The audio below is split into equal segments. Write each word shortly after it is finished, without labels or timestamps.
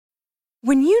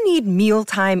When you need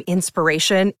mealtime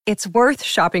inspiration, it's worth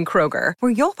shopping Kroger,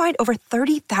 where you'll find over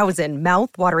 30,000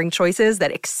 mouth-watering choices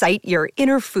that excite your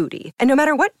inner foodie. And no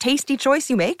matter what tasty choice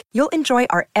you make, you'll enjoy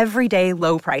our everyday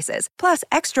low prices, plus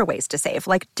extra ways to save,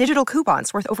 like digital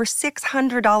coupons worth over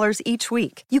 $600 each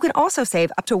week. You can also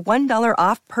save up to $1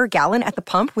 off per gallon at the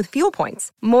pump with fuel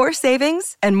points. More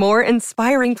savings and more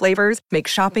inspiring flavors make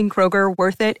shopping Kroger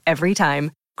worth it every time.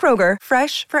 Kroger,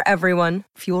 fresh for everyone.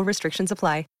 Fuel restrictions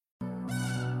apply.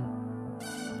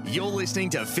 You're listening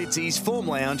to Fitzy's Form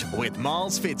Lounge with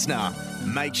Miles Fitzner.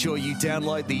 Make sure you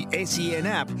download the SEN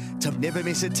app to never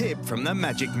miss a tip from the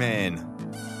Magic Man.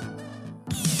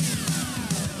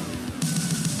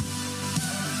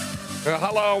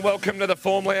 Hello and welcome to the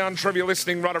Form Lounge. If you're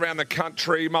listening right around the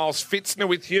country, Miles Fitzner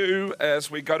with you as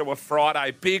we go to a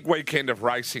Friday big weekend of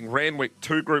racing. Randwick,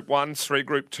 2 Group 1s, 3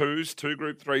 Group 2s, 2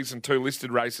 Group 3s and 2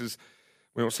 listed races.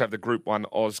 We also have the Group 1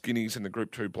 Oz Guineas and the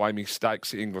Group 2 Blamey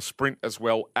Stakes, the English Sprint as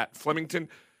well at Flemington.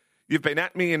 You've been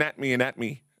at me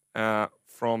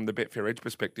from the Betfair Edge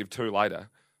perspective too later,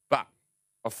 but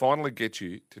I'll finally get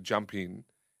you to jump in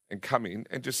and come in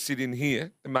and just sit in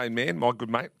here, the main man, my good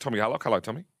mate, Tommy Harlock. Hello,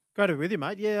 Tommy. Great to be with you,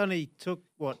 mate. Yeah, only took,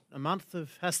 a month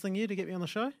of hassling you to get me on the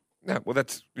show? No, well,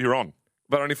 you're on,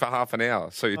 but only for half an hour,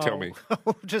 so you tell me.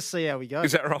 We'll just see how we go.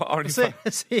 Is that right?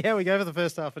 See how we go for the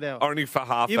first half an hour. Only for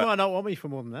half You might not want me for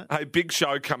more than that. Hey, big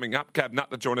show coming up. Gab Nutt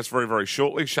to join us very, very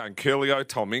shortly. Shane Curlio,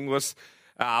 Tom Inglis.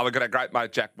 We've got our great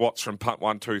mate Jack Watts from Punt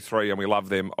 123, and we love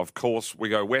them, of course. We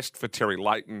go west for Terry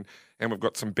Leighton, and we've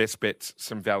got some best bets,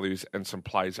 some values, and some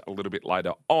plays a little bit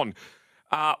later on.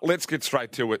 Let's get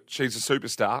straight to it. She's a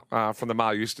superstar from the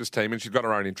Mar Eustace team, and she's got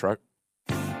her own intro.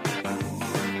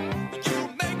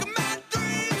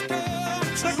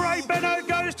 The great Benno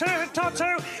goes to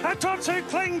Hitotsu, Hitotsu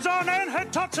clings on, and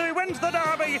Hitotsu wins the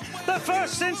derby. The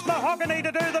first since Mahogany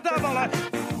to do the double.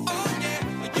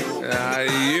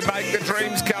 You make the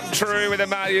dreams come true with the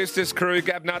Mar Eustace crew.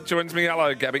 Gab Nutt joins me.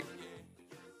 Hello, Gabby.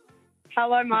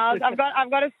 Hello, Miles. I've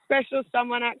got a special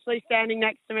someone actually standing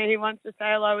next to me who wants to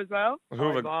say hello as well.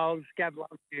 Hi, Miles. Gab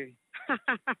loves you.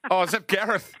 Oh, is that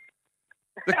Gareth?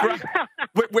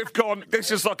 We've gone. This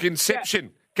is like Inception.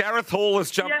 Yeah. Gareth Hall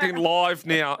has jumped in live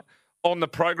now on the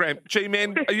program. Gee,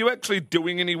 man, are you actually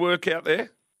doing any work out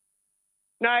there?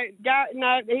 No,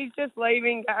 he's just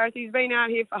leaving, Gareth. He's been out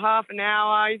here for half an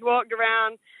hour. He's walked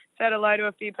around, said hello to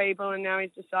a few people, and now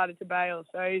he's decided to bail.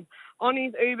 So he's on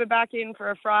his Uber back in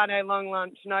for a Friday long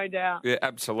lunch, no doubt. Yeah,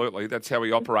 absolutely. That's how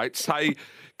he operates. Hey,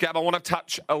 Gab, I want to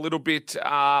touch a little bit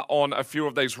on a few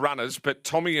of these runners, but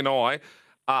Tommy and I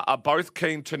are both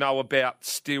keen to know about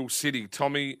Steel City.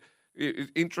 Tommy,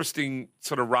 interesting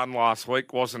sort of run last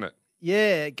week, wasn't it?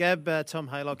 Yeah, Gab, Tom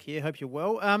Haylock here. Hope you're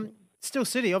well. Steel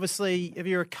City, obviously, have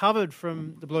you recovered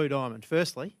from the Blue Diamond,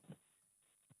 firstly?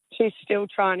 She's still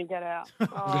trying to get out.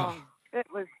 Oh, it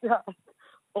was just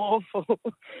awful.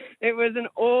 It was an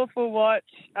awful watch.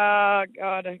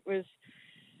 God, it was...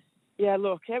 Yeah,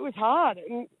 look, it was hard.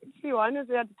 And a few owners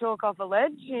had to talk off a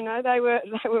ledge. You know, they were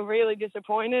really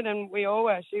disappointed, and we all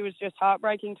were. She was just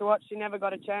heartbreaking to watch. She never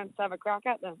got a chance to have a crack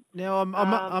at them. Now,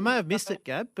 I may have missed it,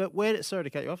 Gab, but sorry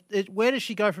to cut you off. Where does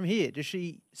she go from here? Does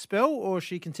she spell, or is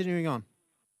she continuing on?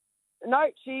 No,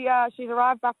 she's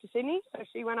arrived back to Sydney. So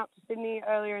she went up to Sydney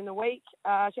earlier in the week.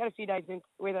 She had a few days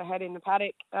with her head in the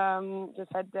paddock.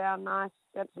 Just head down, nice,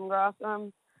 get some grass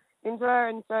into her,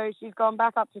 and so she's gone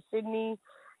back up to Sydney.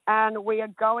 And we are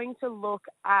going to look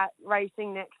at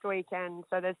racing next weekend.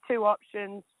 So there's 2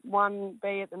 options, one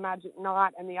be at the Magic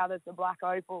Night and the other's the Black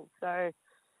Opal. So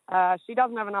she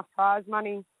doesn't have enough prize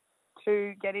money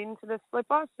to get into the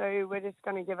slipper. So we're just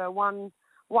going to give her one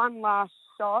last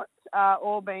shot,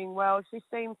 all being well. She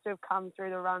seems to have come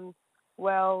through the run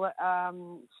well.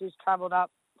 She's travelled up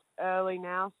early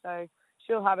now, so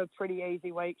she'll have a pretty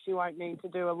easy week. She won't need to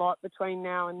do a lot between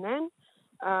now and then.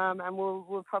 And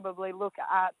we'll probably look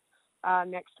at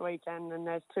next weekend, and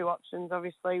there's 2 options,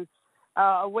 obviously.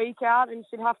 A week out, and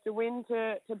she'd have to win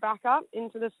to back up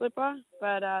into the slipper.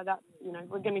 But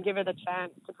we're going to give her the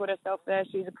chance to put herself there.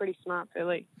 She's a pretty smart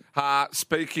filly.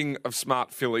 Speaking of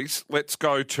smart fillies, let's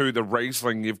go to the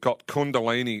Riesling. You've got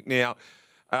Kundalini. Now,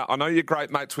 I know you're great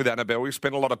mates with Annabelle. We've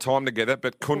spent a lot of time together,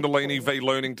 but Kundalini v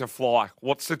Learning to Fly.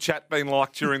 What's the chat been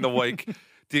like during the week?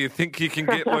 Do you think you can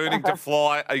get Learning to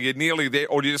Fly? Are you nearly there,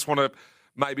 or do you just want to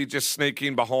maybe just sneak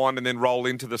in behind and then roll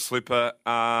into the slipper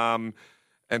and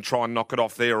try and knock it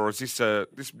off there? Or is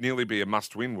this nearly be a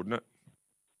must-win, wouldn't it?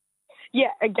 Yeah,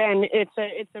 again,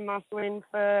 it's a must-win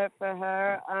for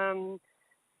her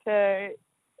to,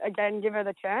 again, give her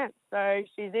the chance. So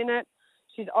she's in it.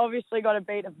 She's obviously got to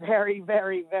beat a very,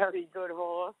 very, very good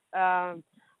horse.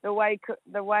 the way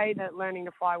that Learning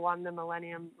to Fly won the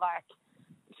Millennium, like,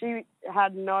 she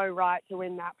had no right to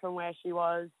win that from where she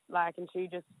was, like, and she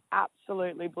just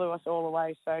absolutely blew us all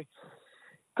away. So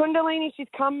Kundalini, she's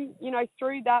come,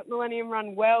 through that Millennium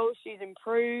run well. She's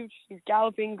improved. She's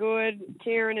galloping good.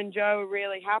 Kieran and Joe are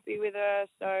really happy with her.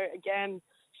 So, again,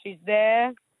 she's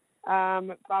there.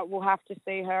 But we'll have to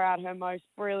see her at her most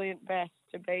brilliant best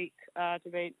to beat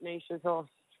Nisha's horse.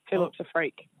 She looks a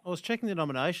freak. I was checking the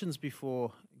nominations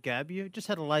before, Gab. You just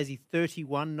had a lazy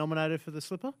 31 nominated for the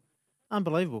Slipper.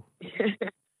 Unbelievable.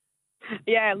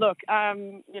 Yeah, look,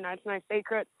 it's no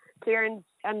secret. Kieran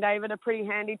and David are pretty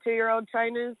handy 2-year-old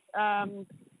trainers.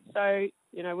 So,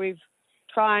 we've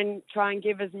try and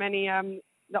give as many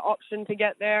the option to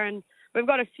get there. And we've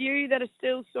got a few that are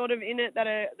still sort of in it that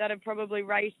are probably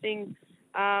racing.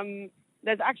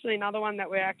 There's actually another one that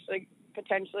we're actually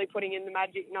potentially putting in the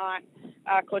Magic Night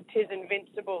called Tis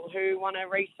Invincible, who won a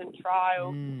recent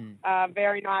trial.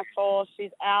 Very nice horse.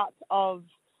 She's out of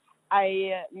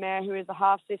a mare who is a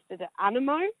half-sister to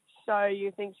Animo. So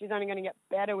you think she's only going to get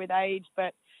better with age,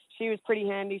 but she was pretty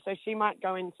handy. So she might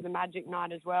go into the Magic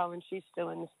Night as well, and she's still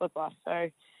in the Slipper. So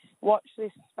watch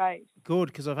this space. Good,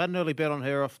 because I've had an early bet on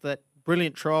her off that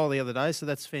brilliant trial the other day, so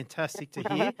that's fantastic to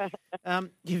hear.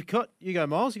 You go,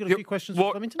 Miles. You've got a few questions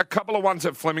for Flemington? A couple of ones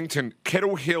at Flemington.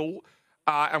 Kettle Hill,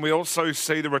 and we also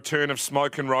see the return of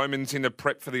Smoke and Romans in the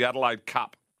prep for the Adelaide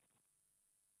Cup.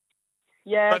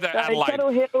 Yeah, the so Adelaide. Kettle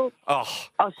Hill.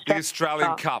 The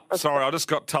Australian Cup. Sorry, I just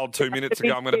got told 2 minutes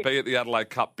ago I'm going to be at the Adelaide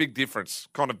Cup. Big difference.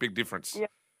 Kind of big difference. Yeah.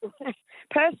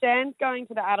 Persan's going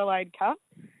to the Adelaide Cup,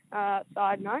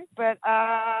 side note. But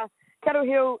Kettle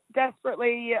Hill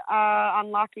desperately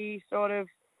unlucky sort of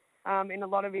in a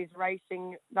lot of his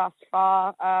racing thus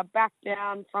far. Back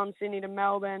down from Sydney to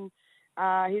Melbourne.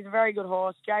 He's a very good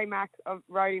horse. J Mac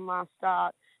rode him last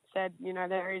start. Said,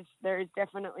 there is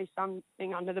definitely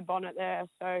something under the bonnet there.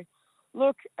 So,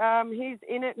 look, he's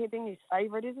in it. I think he's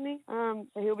favourite, isn't he? So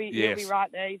he'll be right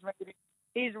there.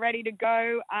 He's ready to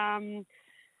go.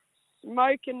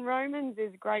 Smoke and Romans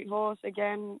is a great horse.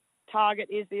 Again, target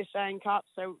is the Australian Cup,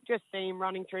 so just see him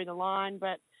running through the line.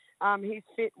 But he's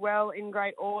fit well in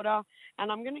great order.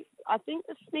 And I think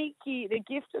the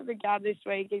gift of the gab this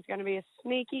week is going to be a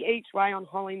sneaky each way on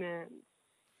Holyman.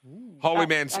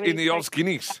 Holyman's in the Oz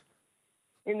Guineas.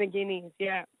 In the Guineas,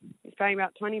 yeah. He's paying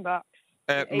about $20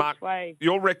 each Mark, way.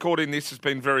 Your record in this has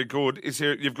been very good.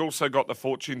 You've also got the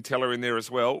fortune teller in there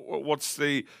as well. What's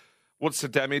the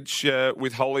damage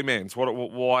with Holyman's?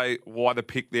 Why the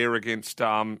pick there against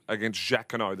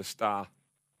Jacquinot, the star?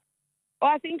 Well,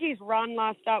 I think his run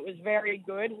last start was very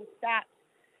good. His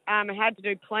stats had to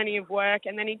do plenty of work,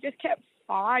 and then he just kept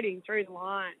fighting through the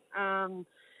line.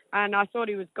 And I thought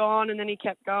he was gone, and then he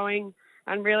kept going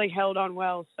and really held on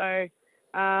well. So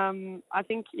I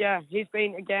think, he's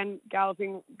been, again,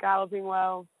 galloping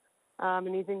well,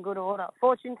 and he's in good order.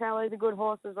 Fortune Teller is a good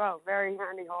horse as well, very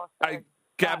handy horse. So, hey,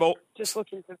 Gabble, just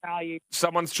looking for value.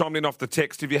 Someone's chimed in off the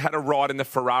text. Have you had a ride in the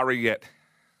Ferrari yet?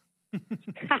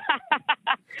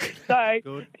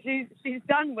 So she's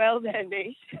done well there,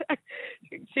 Nish.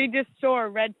 She just saw a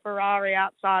red Ferrari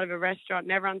outside of a restaurant,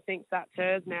 and everyone thinks that's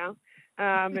hers now.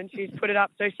 And she's put it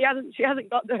up. So she hasn't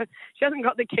got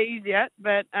the keys yet.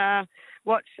 But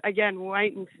watch again,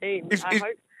 wait and see.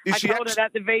 I told her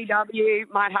that the VW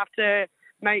might have to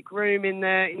make room in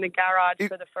the garage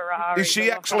for the Ferrari. Is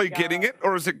she actually getting it,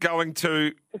 or is it going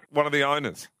to one of the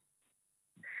owners?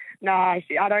 No, I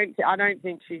don't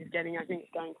think she's getting it. I think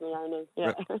it's going to the owners.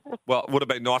 Yeah. Well, it would have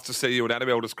been nice to see you and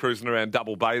Annabelle just cruising around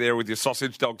Double Bay there with your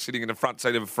sausage dog sitting in the front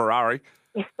seat of a Ferrari.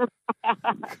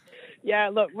 Yeah,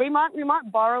 look, we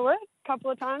might borrow it a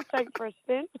couple of times, take it for a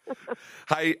spin.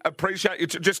 Hey, appreciate you.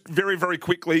 Just very, very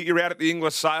quickly, you're out at the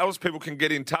Inglis sales. People can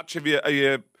get in touch. Are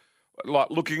you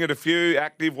like looking at a few,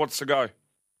 active? What's the go?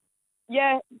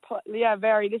 Yeah,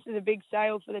 very. This is a big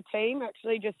sale for the team.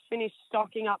 Actually, just finished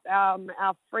stocking up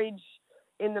our fridge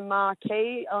in the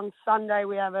marquee. On Sunday,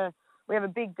 we have a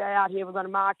big day out here. We've got a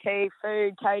marquee,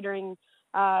 food, catering,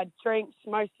 drinks.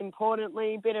 Most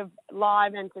importantly, a bit of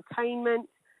live entertainment,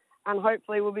 and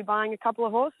hopefully, we'll be buying a couple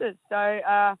of horses.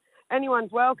 So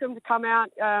anyone's welcome to come out.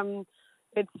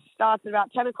 It starts at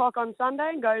about 10 o'clock on Sunday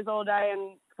and goes all day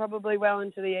and probably well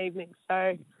into the evening.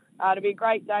 So. It'll be a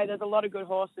great day. There's a lot of good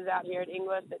horses out here at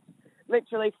Inglis. It's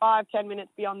literally 5-10 minutes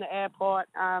beyond the airport,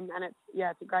 and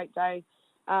it's a great day.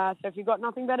 So if you've got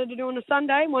nothing better to do on a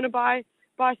Sunday and want to buy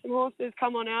some horses,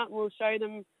 come on out and we'll show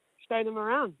them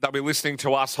around. They'll be listening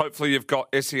to us. Hopefully you've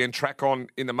got SEN track on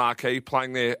in the marquee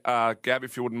playing there, Gab,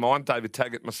 if you wouldn't mind. David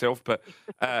Taggart, myself. But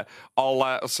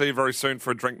I'll see you very soon for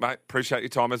a drink, mate. Appreciate your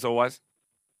time as always.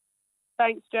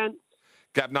 Thanks, gents.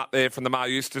 Gav Nutt there from the Mar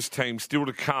Eustace team. Still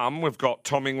to come, we've got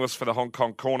Tom Inglis for the Hong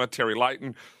Kong corner, Terry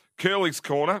Leighton, Curly's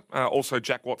corner, also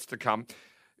Jack Watts to come.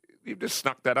 You've just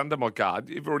snuck that under my guard.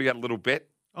 You've already had a little bet.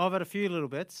 I've had a few little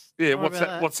bets. Yeah, Sorry what's about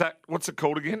that? What's that? What's it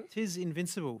called again? Tis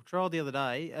Invincible. Trial the other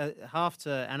day, half to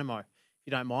Animo, if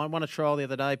you don't mind. Won a trial the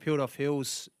other day, peeled off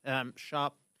Hills,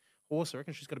 sharp horse. I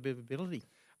reckon she's got a bit of ability.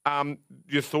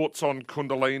 Your thoughts on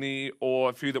Kundalini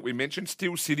or a few that we mentioned?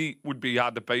 Steel City would be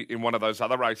hard to beat in one of those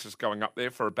other races going up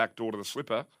there for a backdoor to the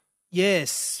slipper.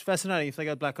 Yes, fascinating. If they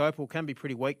go Black Opal, can be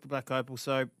pretty weak, the Black Opal.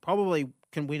 So probably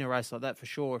can win a race like that for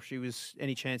sure if she was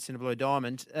any chance in a Blue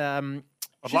Diamond.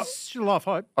 She's a lot of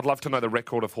hope. I'd love to know the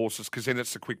record of horses because then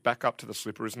it's a quick backup to the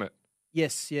slipper, isn't it?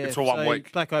 Yes, yeah. It's all 1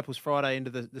 week. Black Opal's Friday into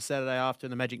the Saturday after,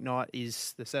 and the Magic Night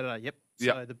is the Saturday. Yep.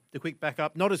 So the quick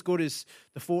backup, not as good as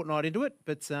the fortnight into it,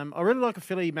 but I really like a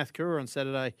filly, Mathkura, on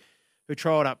Saturday, who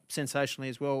trialled up sensationally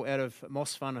as well out of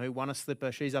Moss Fun, who won a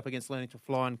slipper. She's up against Learning to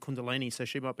Fly and Kundalini, so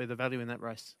she might be the value in that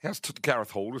race. How's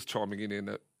Gareth Hall just chiming in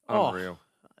it? Unreal.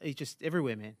 He's just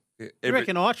everywhere, man. Yeah, You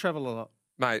reckon I travel a lot?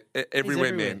 Mate,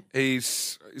 everywhere, man.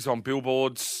 He's on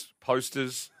billboards,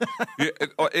 posters.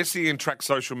 SEN Track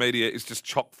social media is just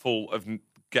chock full of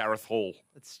Gareth Hall.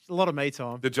 It's a lot of me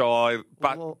time. The guy,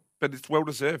 but it's well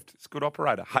deserved. It's a good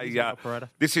operator. Hey,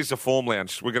 this is the Form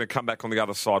Lounge. We're going to come back on the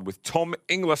other side with Tom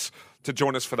Inglis to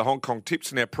join us for the Hong Kong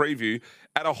tips and our preview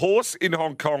at a horse in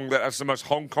Hong Kong that has the most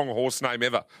Hong Kong horse name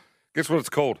ever. Guess what it's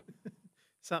called?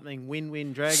 Something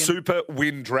Win Dragon. Super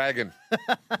Win Dragon.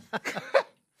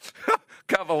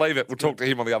 Can't believe it. We'll talk to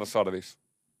him on the other side of this.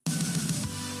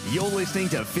 You're listening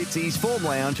to Fitzy's Form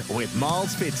Lounge with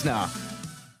Miles Fitzner.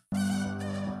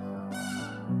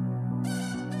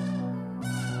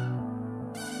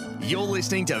 You're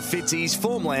listening to Fitzy's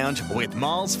Form Lounge with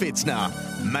Miles Fitzner.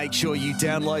 Make sure you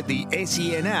download the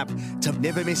SEN app to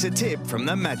never miss a tip from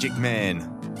the Magic Man.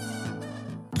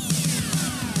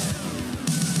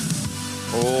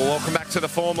 Welcome back to the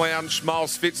Form Lounge.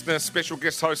 Miles Fitzner, special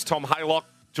guest host Tom Haylock,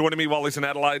 joining me while he's in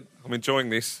Adelaide. I'm enjoying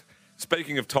this.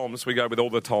 Speaking of Toms, we go with all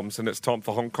the Toms, and it's time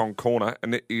for Hong Kong Corner,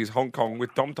 and it is Hong Kong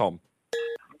with Tom Tom.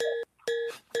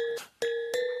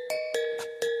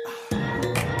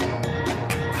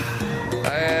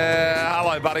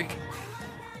 Hello, buddy.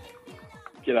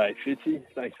 G'day, Fitzy.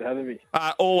 Thanks for having me.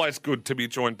 Always good to be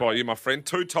joined by you, my friend.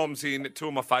 Two Toms in, two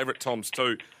of my favourite Toms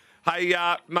too. Hey,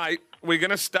 mate, we're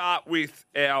going to start with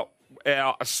our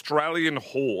Australian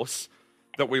horse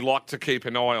that we like to keep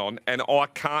an eye on, and I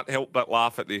can't help but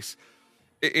laugh at this.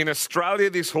 In Australia,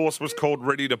 this horse was called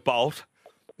Ready to Bolt.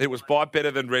 It was by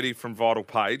Better Than Ready from Vital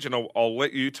Page, and I'll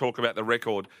let you talk about the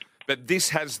record. But this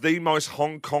has the most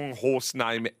Hong Kong horse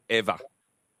name ever.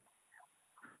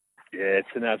 Yeah, it's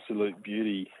an absolute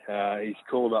beauty. He's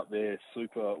called up there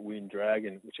Super Win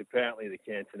Dragon, which apparently the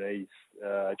Cantonese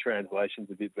translation's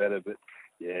a bit better, but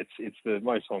yeah, it's the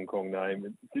most Hong Kong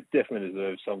name. It definitely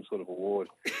deserves some sort of award.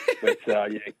 But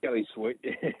Kelly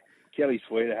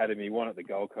Sweeter had him. He won at the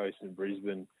Gold Coast in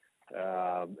Brisbane,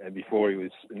 and before he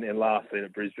was, and then last seen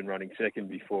at Brisbane running second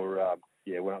before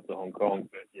went up to Hong Kong.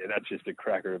 But yeah, that's just a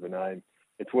cracker of a name.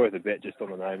 It's worth a bet just on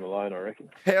the name alone, I reckon.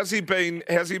 How's he been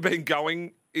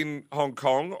going in Hong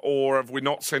Kong, or have we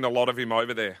not seen a lot of him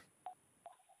over there?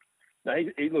 No,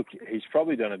 he's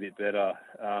probably done a bit better.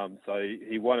 So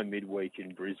he won a midweek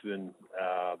in Brisbane,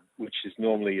 which is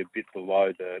normally a bit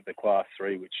below the Class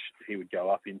 3, which he would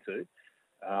go up into.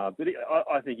 But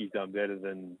I think he's done better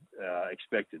than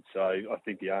expected. So I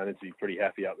think the owners would be pretty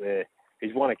happy up there.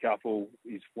 He's won a couple.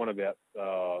 He's won about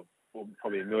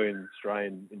probably $1 million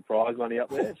Australian in prize money up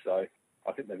there. So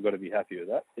I think they've got to be happy with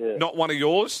that. Yeah. Not one of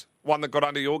yours? One that got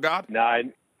under your guard? No,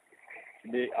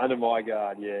 under my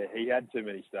guard, yeah. He had too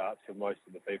many starts for most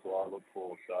of the people I look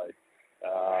for. So,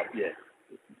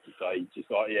 So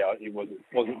he wasn't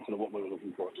sort of what we were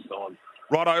looking for at the time.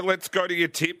 Righto, let's go to your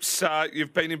tips.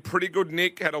 You've been in pretty good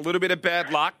nick, had a little bit of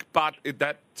bad luck, but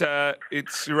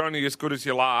you're only as good as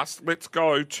your last. Let's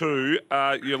go to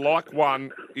you like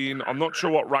one in, I'm not sure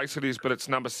what race it is, but it's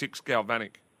number 6,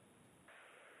 Galvanic.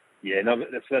 Yeah, no,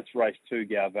 that's race 2,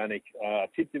 Galvanic. I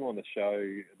tipped him on the show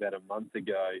about a month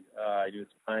ago. He was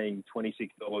paying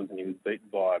 $26 and he was beaten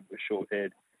by a short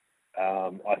head.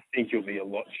 I think he'll be a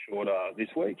lot shorter this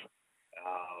week.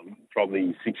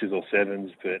 Probably 6s or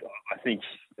 7s, but I think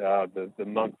the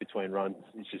month between runs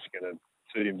is just going to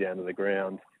suit him down to the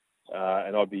ground.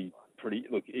 And I'd be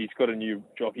look, he's got a new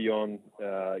jockey on,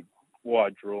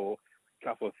 wide draw, a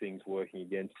couple of things working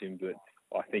against him, but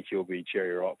I think he'll be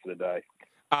cherry ripe for the day.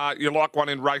 You like one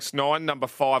in race 9, number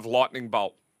 5, Lightning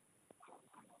Bolt.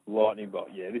 Lightning Bolt,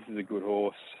 yeah, this is a good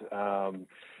horse.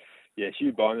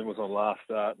 Hugh Bowman was on last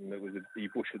start, and he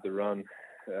bushed with the run.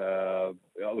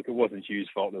 Look, it wasn't Hugh's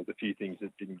fault. There was a few things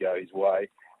that didn't go his way,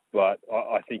 but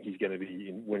I think he's going to be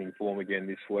in winning form again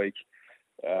this week.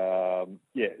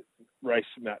 Race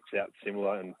maps out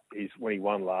similar, and when he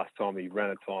won last time, he ran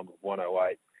a time of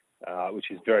 1:08, which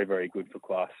is very, very good for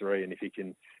Class 3. And if he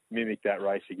can mimic that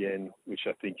race again, which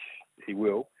I think he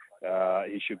will,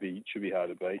 he should be hard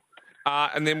to beat.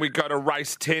 And then we go to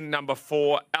race 10, number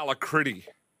 4, Alacrity.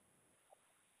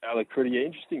 Alacrity,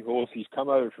 interesting horse. He's come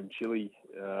over from Chile.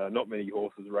 Not many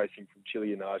horses racing from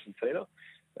Chile and Argentina.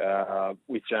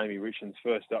 With Jamie Richards,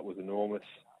 first up was enormous.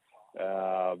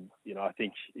 I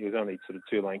think he was only sort of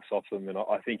 2 lengths off them, and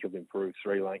I think he'll improve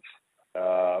 3 lengths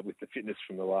with the fitness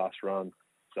from the last run.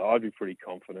 So I'd be pretty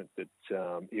confident that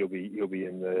he'll be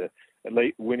in the at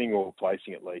least winning or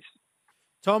placing at least.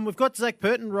 Tom, we've got Zach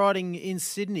Purton riding in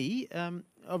Sydney.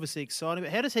 Obviously exciting,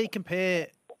 but how does he compare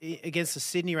against the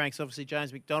Sydney ranks? Obviously,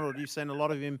 James McDonald. You've seen a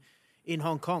lot of him in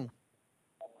Hong Kong.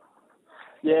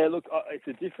 Yeah, look, it's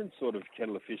a different sort of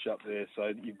kettle of fish up there.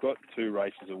 So you've got 2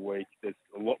 races a week. There's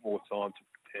a lot more time to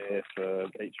prepare for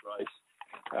each race.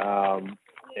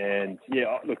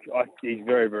 He's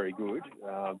very, very good.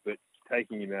 But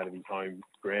taking him out of his home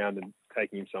ground and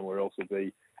taking him somewhere else will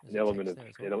be an element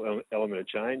of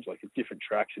change, like a different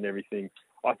tracks and everything.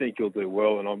 I think he'll do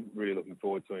well, and I'm really looking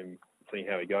forward to him seeing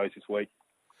how he goes this week.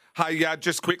 Hey,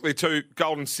 just quickly too,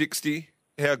 Golden 60,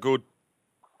 how good?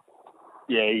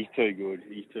 Yeah, he's too good.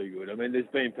 He's too good. I mean, there's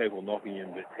been people knocking him,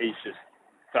 but he's just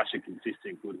such a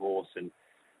consistent good horse, and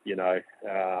the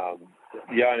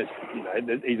owners,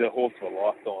 he's a horse for a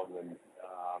lifetime, and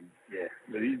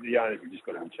the owners have just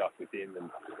got to be chuffed with him,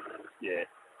 and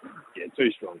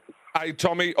too strong. Hey,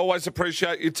 Tommy, always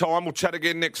appreciate your time. We'll chat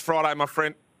again next Friday, my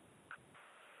friend.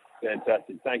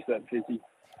 Fantastic. Thanks for that, Fizzy.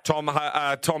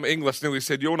 Tom Inglis, nearly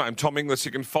said your name, Tom Inglis.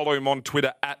 You can follow him on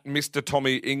Twitter at Mr.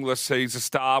 Tommy Inglis. He's a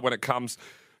star when it comes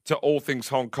to all things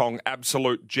Hong Kong,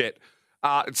 absolute jet.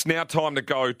 It's now time to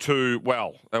go to,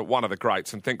 one of the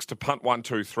greats, and thanks to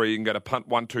Punt123, you can go to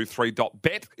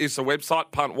punt123.bet is the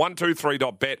website,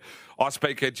 punt123.bet. I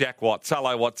speak here, Jack Watts.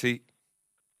 Hello, Wattsy.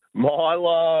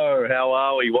 Milo, how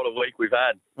are we? What a week we've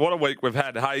had. What a week we've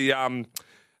had. Hey, a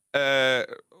bit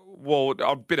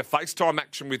of FaceTime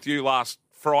action with you last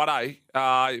Friday.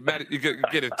 Matt, you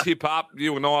get a tip up.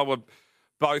 You and I were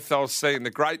both, I was seeing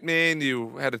the great man.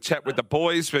 You had a chat with the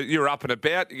boys, but you were up and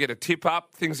about. You get a tip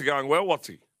up. Things are going well. What's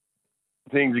he?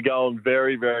 Things are going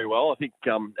very, very well. I think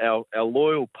our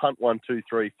loyal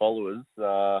Punt123 followers,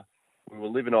 we were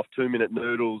living off 2-minute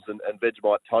noodles and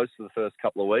Vegemite toast for the first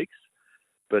couple of weeks.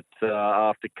 But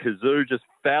after Kazoo just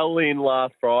fell in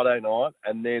last Friday night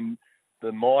and then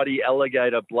the mighty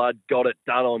Alligator Blood got it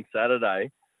done on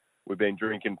Saturday, we've been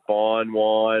drinking fine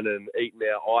wine and eating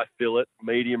our eye fillet,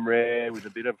 medium rare, with a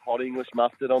bit of hot English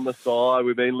mustard on the side.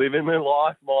 We've been living the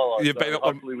life, Milo.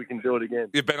 Hopefully we can do it again.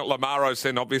 You've been at Lamaro's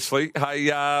then, obviously.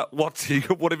 Hey, what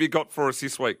have you got for us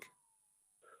this week?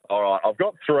 All right, I've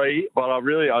got 3, but I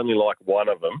really only like one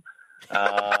of them.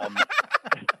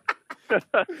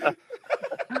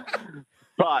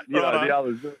 But, the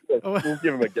others, we'll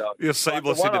give them a go. You're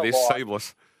seamless into this,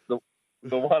 seamless.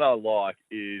 The one I like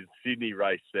is Sydney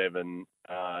Race 7,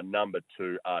 number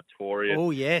 2, Artorias.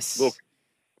 Oh, yes. Look,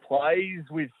 plays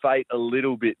with fate a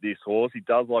little bit, this horse. He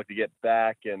does like to get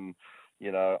back, and,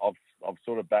 I've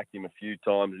sort of backed him a few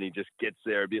times, and he just gets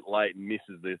there a bit late and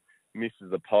misses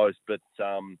the post. But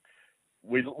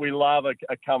we love a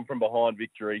come from behind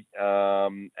victory,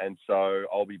 and so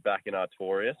I'll be backing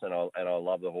Artorias, and I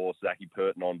love the horse. Zachy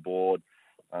Purton on board,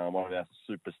 one of our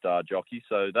superstar jockeys.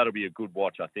 So that'll be a good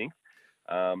watch, I think.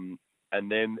 And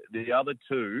then the other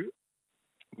 2,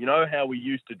 you know how we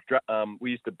used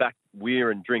to back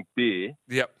Weir and drink beer.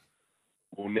 Yep.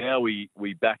 Well, now we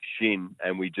back Shin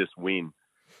and we just win.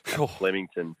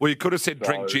 Flemington. Well, you could have said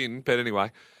drink gin, but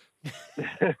anyway.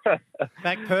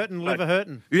 Back Purton, liver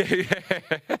hurting. Yeah.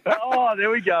 Oh, there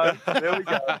we go.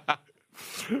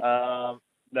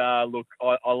 Look,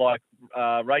 I like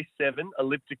race 7,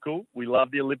 elliptical. We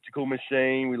love the elliptical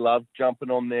machine. We love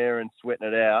jumping on there and sweating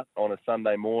it out on a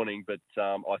Sunday morning. But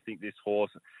I think this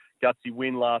horse, gutsy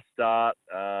win last start,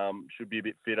 should be a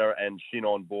bit fitter, and Shin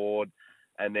on board.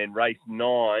 And then race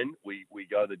 9, we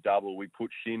go the double. We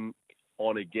put Shin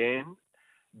on again.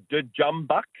 De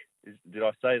Jumbuck. Did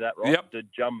I say that right? Yep. De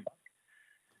Jumbuck.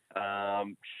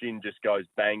 Shin just goes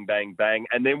bang, bang, bang.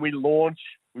 And then we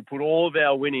put all of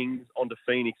our winnings onto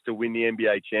Phoenix to win the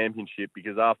NBA championship,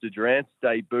 because after Durant's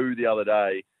debut the other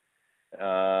day,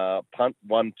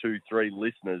 Punt123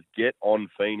 listeners, get on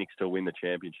Phoenix to win the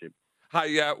championship.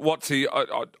 Hey, Watsy,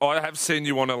 I have seen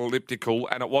you on an elliptical,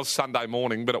 and it was Sunday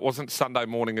morning, but it wasn't Sunday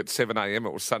morning at 7 a.m.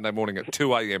 It was Sunday morning at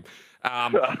 2 a.m.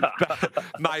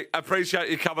 Mate, appreciate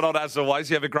you coming on as always.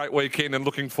 You have a great weekend and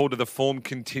looking forward to the form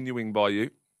continuing by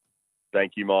you.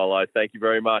 Thank you, Milo. Thank you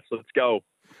very much. Let's go.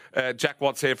 Jack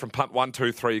Watts here from Punt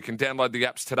 123. You can download the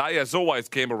apps today. As always,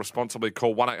 gamble responsibly.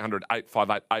 Call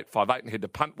 1-800-858-858 and head to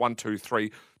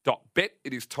punt123.bet.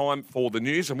 It is time for the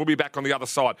news, and we'll be back on the other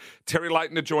side. Terry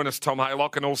Layton to join us, Tom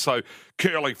Haylock, and also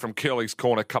Curly from Curly's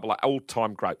Corner. A couple of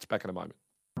all-time greats. Back in a moment.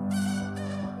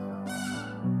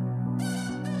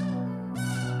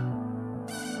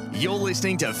 You're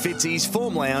listening to Fitzy's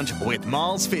Form Lounge with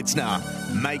Miles Fitzner.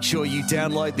 Make sure you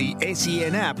download the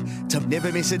SEN app to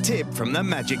never miss a tip from the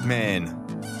Magic Man.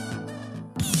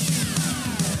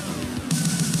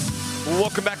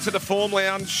 Welcome back to the Form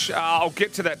Lounge. I'll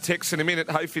get to that text in a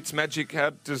minute. Hey, Fitzmagic, how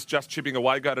does Just Chipping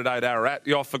Away go today at Ararat?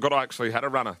 Yeah, I forgot I actually had a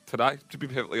runner today, to be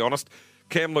perfectly honest.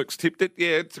 Cam Luke's tipped it.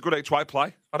 Yeah, it's a good each-way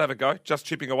play. I'd have a go. Just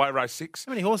Chipping Away, race 6. How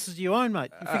many horses do you own, mate?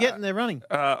 You're forgetting they're running.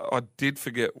 I did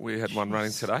forget we had one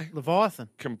running today. Leviathan.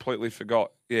 Completely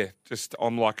forgot. Yeah, just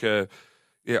I'm like a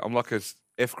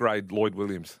F-grade Lloyd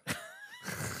Williams.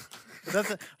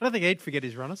 I don't think he'd forget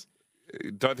his runners.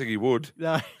 Don't think he would.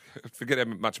 No. Forget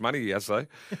how much money he has, though.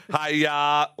 Hey,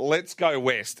 let's go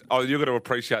west. Oh, you're going to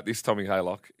appreciate this, Tommy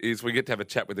Haylock, is we get to have a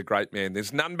chat with a great man.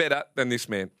 There's none better than this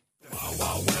man.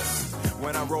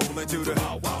 When I roll into the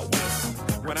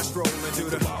when I stroll into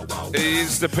the He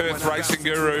is the Perth racing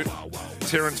guru,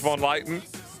 Terence Von Leighton.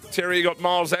 Terry, you got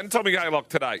Miles and Tommy Haylock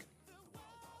today.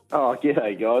 Oh,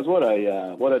 g'day, guys. What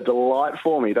a delight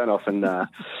for me. Don't often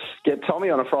get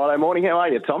Tommy on a Friday morning. How are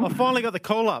you, Tom? I finally got the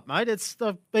call up, mate.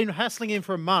 I've been hassling him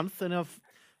for a month, and I've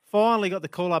finally got the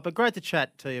call up. But great to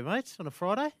chat to you, mate, on a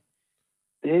Friday.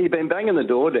 Yeah, you've been banging the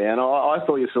door down. I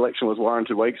thought your selection was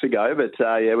warranted weeks ago, but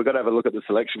yeah, we've got to have a look at the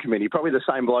selection committee. Probably the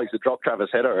same blokes that dropped Travis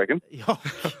Head, I reckon.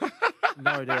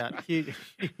 No doubt.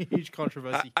 Huge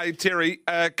controversy. Hey, Terry,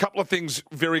 a couple of things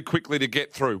very quickly to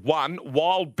get through. One,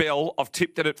 Wild Bell. I've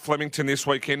tipped it at Flemington this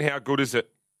weekend. How good is it?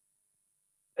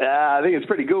 I think it's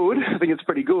pretty good.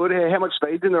 How much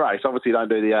speed's in the race? Obviously, you don't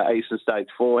do the Eastern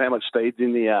States 4. How much speed's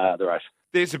in the race?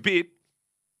 There's a bit.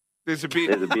 Well,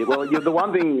 the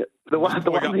one thing I will say, I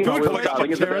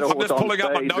think it's a better horse. I'm just pulling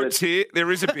up my notes here.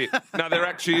 There is a bit. No, there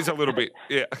actually is a little bit.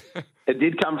 Yeah. It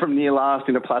did come from near last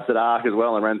in a Placid Arc as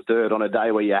well and ran third on a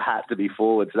day where you had to be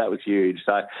forward, so that was huge.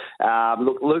 So,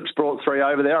 look, Luke's brought 3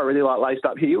 over there. I really like Laced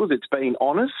Up Heels. It's been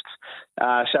honest.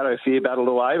 Shadow Fear battled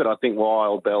away, but I think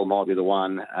Wild Bell might be the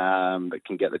one that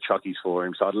can get the chockies for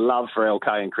him. So I'd love for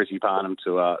LK and Chrissy Parnham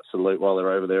to salute while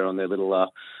they're over there on their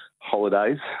little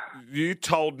holidays. You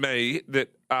told me that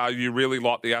you really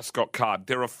like the Ascot card.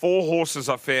 There are 4 horses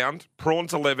I found: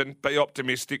 Prawns 11, Be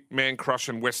Optimistic, Man Crush,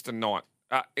 and Western Knight.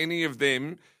 Are any of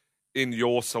them in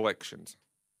your selections?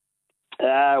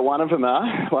 One of them are.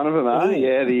 Ooh.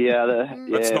 Yeah,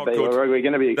 That's not good. We're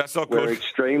going to be. That's not good.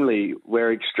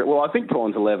 Well, I think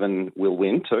Prawns 11 will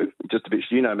win too. Just a bit.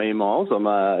 You know me, Miles.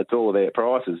 It's all about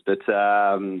prices, but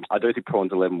I do think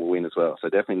Prawns 11 will win as well. So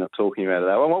definitely not talking you out of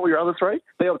that one. What were your other 3?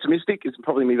 Be Optimistic is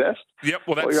probably my best. Yep.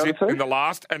 Well, that's it in the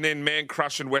last, and then Man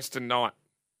Crush and Western Knight.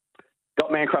 Got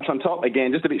Man Crush on top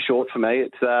again, just a bit short for me.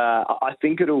 It's I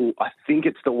think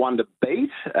it's the one to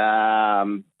beat,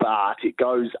 but it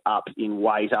goes up in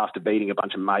weight after beating a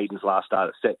bunch of maidens last start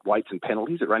at set weights and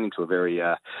penalties. It ran into a very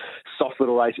soft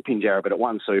little race at Pinjarra, but it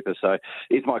won super, so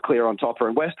it's my clear on topper.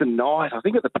 And Western Knight, I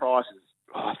think at the prices,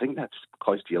 I think that's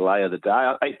close to your lay of the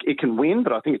day. It can win,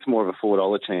 but I think it's more of a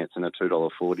 $4 chance than a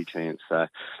 $2.40 chance. So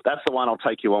that's the one I'll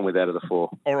take you on with out of the 4.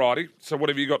 All righty. So what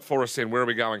have you got for us then? Where are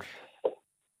we going?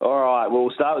 All right, well,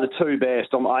 we'll start with the 2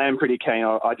 best. I am pretty keen.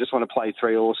 I just want to play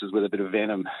 3 horses with a bit of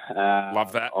venom.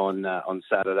 Love that. On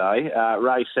Saturday.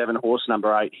 Race 7, horse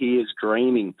number 8, Here's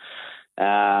Dreaming.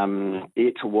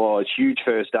 It was huge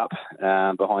first up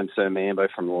behind Sir Mambo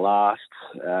from last.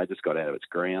 Just got out of its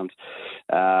ground.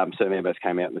 Sir Mambo's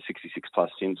came out in the 66 plus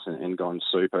since and gone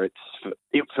super.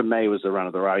 It for me was the run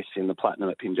of the race in the Platinum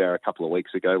at Pinjarra a couple of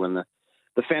weeks ago when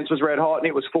the fence was red hot and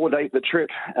it was 4 deep the trip.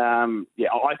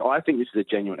 I think this is a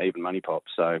genuine even money pop.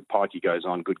 So Pikey goes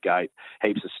on, good gate,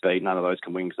 heaps of speed. None of those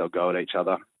can win because they'll go at each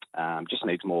other. Just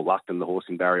needs more luck than the horse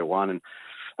in Barrier 1. And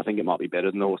I think it might be better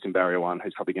than the horse in Barrier 1,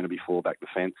 who's probably going to be 4 back the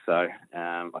fence. So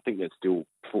I think there's still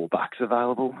 $4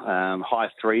 available, high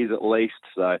 3s at least.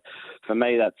 So for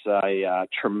me, that's a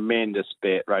tremendous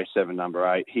bet. Race 7, number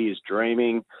 8. Here's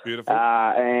Dreaming. Beautiful.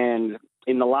 And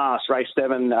in the last race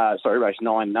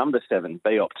 9, number 7,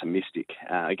 Be Optimistic.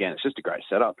 Again, it's just a great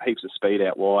setup. Heaps of speed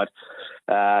out wide.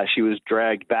 She was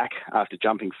dragged back after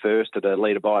jumping first at a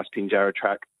leader bias Pinjarra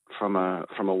track from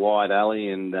a wide alley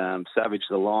and savaged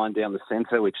the line down the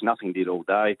centre, which nothing did all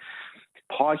day.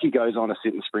 Pikey goes on a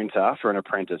sit and sprinter for an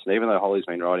apprentice, and even though Holly's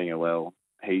been riding her well,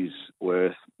 he's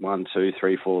worth 1, 2,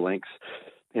 3, 4 lengths,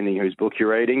 depending whose book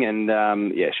you're reading, and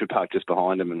should park just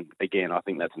behind him. And again, I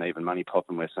think that's an even money pop,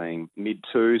 and we're seeing mid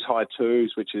 2s, high 2s,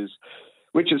 which is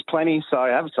plenty. So I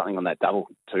have something on that double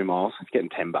 2 miles. It's getting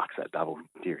 $10 that double.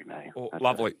 Deary me. Oh,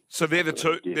 lovely. So they're the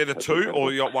two. They're the two,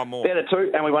 or you got one more? They're the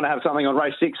two, and we want to have something on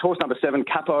race 6. Horse number 7,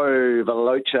 Capo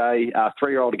Veloce,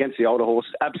 3-year-old against the older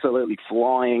horses, absolutely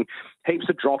flying. Heaps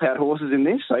of dropout horses in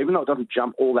this, so even though it doesn't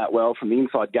jump all that well from the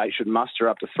inside gate, should muster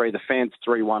up to 3. The fence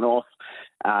 3-1 off,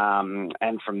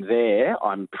 and from there,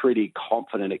 I'm pretty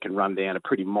confident it can run down a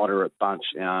pretty moderate bunch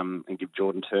and give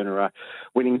Jordan Turner a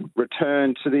winning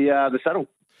return to the saddle.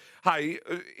 Hey,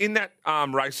 in that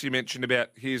race you mentioned about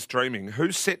Here's Dreaming,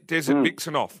 who set Desert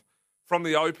Vixen off from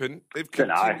the Open? They've who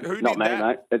not did me,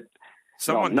 that? mate.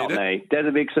 Someone not did it. me.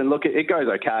 Desert Vixen, look, it goes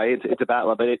okay. It's a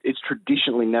battler, but it's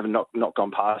traditionally never not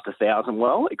gone past 1,000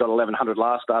 well. It got 1,100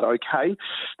 last start okay.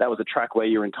 That was a track where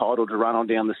you're entitled to run on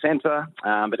down the centre,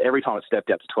 but every time it stepped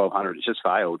up to 1,200, it just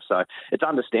failed. So it's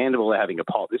understandable they're having a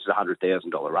pop. This is a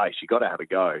 $100,000 race. You've got to have a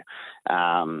go.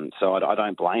 So I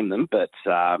don't blame them, but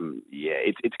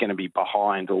it's going to be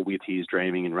behind or with Here's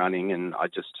Dreaming and running, and I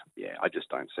just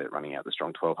don't see it running out the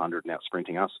strong 1,200 and out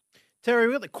sprinting us. Terry,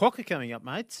 we've got the Quokka coming up,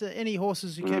 mate. Any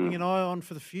horses you're keeping an eye on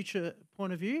for the future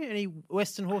point of view? Any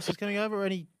Western horses coming over, or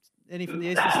any from the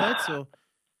Eastern States? Or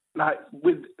No,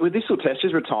 with this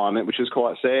Test's retirement, which is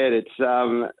quite sad, it's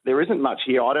there isn't much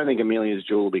here. I don't think Amelia's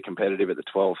Jewel will be competitive at the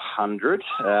 1,200.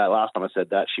 Last time I said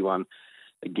that, she won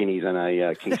the Guineas in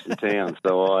a Kingston town,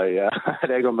 so I had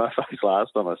egg on my face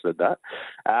last time I said that.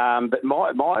 But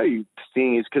my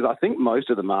thing is, because I think most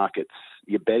of the markets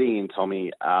you're betting in,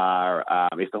 Tommy, are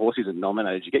if the horse isn't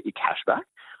nominated, you get your cash back.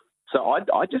 So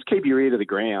I just keep your ear to the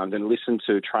ground and listen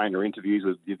to trainer interviews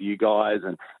with you guys.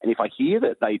 And if I hear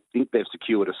that they think they've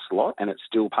secured a slot and it's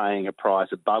still paying a price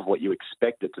above what you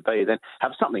expect it to be, then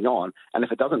have something on. And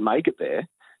if it doesn't make it there,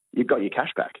 you've got your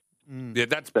cash back. Yeah,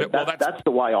 that's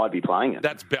the way I'd be playing it.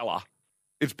 That's Bella.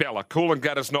 It's Bella. Cool and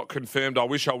Gatter's not confirmed. I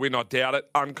wish I win. I doubt it.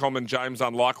 Uncommon James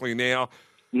unlikely now.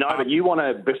 No, but you want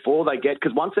to, before they get,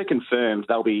 because once they're confirmed,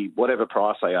 they'll be whatever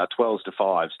price they are, 12s to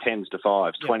 5s, 10s to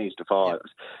 5s, 20s to 5s,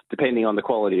 depending on the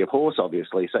quality of horse,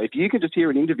 obviously. So if you can just hear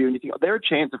an interview and you think, they're a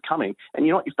chance of coming, and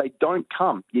if they don't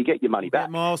come, you get your money back.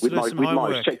 Miles, with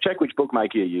Miles, check which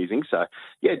bookmaker you're using. So,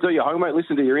 do your homework,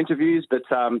 listen to your interviews, but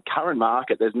current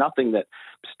market, there's nothing that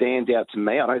stands out to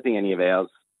me. I don't think any of ours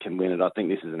can win it. I think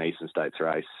this is an Eastern States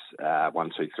race,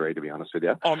 1, 2, 3, to be honest with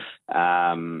you.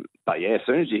 But as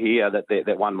soon as you hear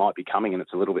that one might be coming and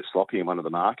it's a little bit sloppy in one of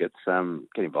the markets,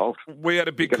 get involved. We had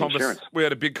a big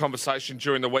conversation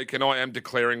during the week, and I am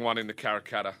declaring one in the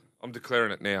Karrakatta. I'm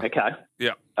declaring it now. Okay.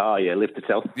 Yeah. Oh yeah, Live to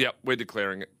Tell. Yeah, we're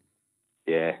declaring it.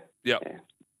 Yeah. Yeah.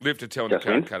 Live to Tell in the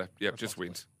Karrakatta. Yeah, just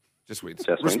wins. Just wins.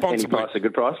 Responsibly. Any price a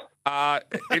good price?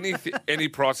 Any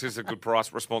price is a good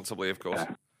price, responsibly, of course.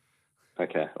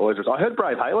 Okay. I heard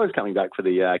Brave Halo's coming back for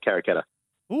the Karrakatta.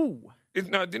 Ooh.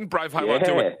 Didn't Brave Halo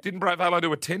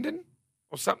do a tendon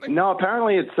or something? No,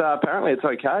 apparently it's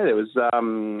okay. There was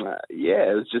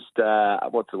it was just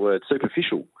what's the word?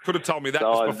 Superficial. Could have told me that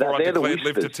just before I declared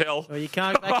Live to Tell. Well, you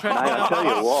can't backtrack. I tell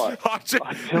you what.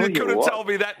 You could have told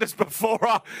me that just before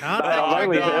I've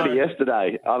only heard it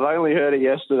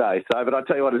yesterday. So, but I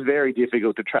tell you what, it's very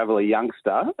difficult to travel a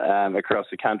youngster across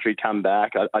the country, come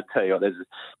back. I tell you what,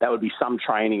 that would be some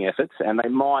training efforts, and they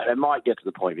might get to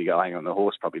the point where you go, hang on, the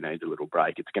horse probably needs a little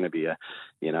break. It's going to be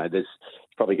there's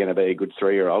probably going to be a good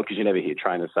 3-year-old, because you never hear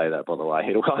trainers say that, by the way.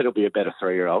 It'll be a better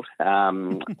 3-year-old.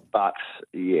 But,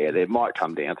 they might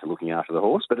come down to looking after the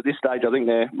horse. But at this stage, I think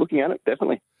they're looking at it,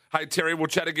 definitely. Hey, Terry, we'll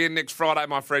chat again next Friday,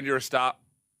 my friend. You're a star.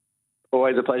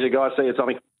 Always a pleasure, guys. See you,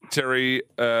 Tommy. Terry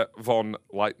Von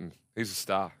Leighton. He's a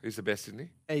star. He's the best, isn't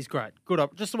he? He's great. Good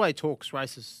up. Just the way he talks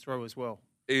races through as well.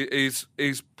 He's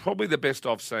probably the best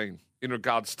I've seen in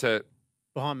regards to...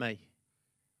 Behind me.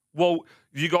 Well,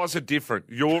 you guys are different.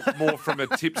 You're more from a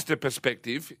tipster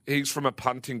perspective. He's from a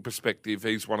punting perspective.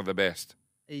 He's one of the best.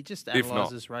 He just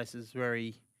analyses races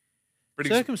very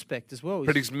circumspect as well.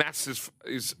 But his maths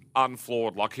is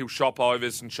unflawed. Like, he'll shop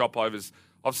overs.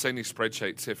 I've seen his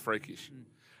spreadsheets. They're freakish.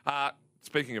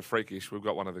 Speaking of freakish, we've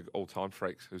got one of the all-time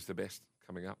freaks who's the best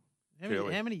coming up. How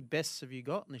many bests have you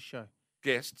got in this show?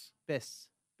 Guests? Bests.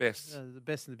 The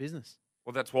best in the business.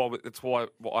 Well, that's why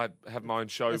I have my own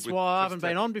show. That's why I haven't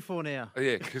been on before now.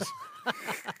 Yeah, because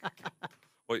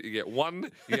Well, you get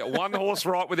one horse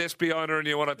right with Espiona and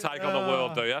you want to take on the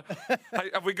world, do you?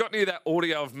 Hey, have we got any of that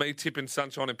audio of me tipping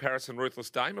Sunshine in Paris and Ruthless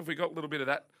Dame? Have we got a little bit of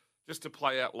that just to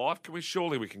play out live?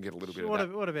 Surely we can get a little bit of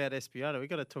that. What about Espiona? We've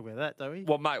got to talk about that, don't we?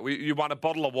 Well, mate, you won a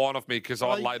bottle of wine off me because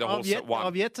I laid a horse at one.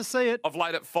 I've yet to see it. I've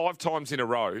laid it 5 times in a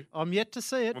row. I'm yet to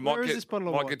see it. Where is this bottle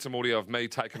of wine? Might get some audio of me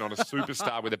taking on a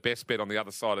superstar with a best bet on the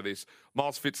other side of this.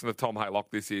 Miles Fitz and the Tom Haylock.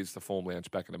 This is the Form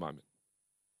Lounge. Back in a moment.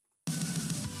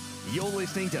 You're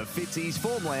listening to Fitzy's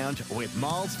Form Lounge with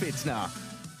Miles Fitzner.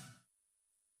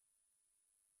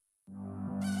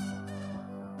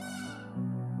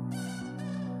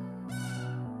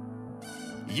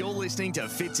 You're listening to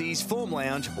Fitzy's Form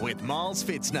Lounge with Miles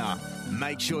Fitzner.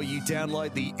 Make sure you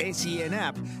download the SEN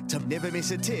app to never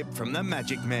miss a tip from the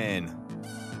Magic Man.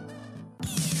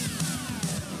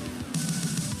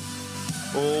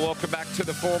 Well, welcome back to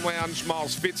the Form Lounge.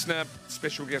 Miles Fitzner,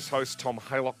 special guest host Tom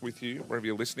Haylock with you, wherever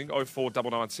you're listening.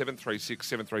 0499 736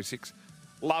 736.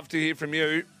 Love to hear from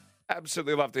you.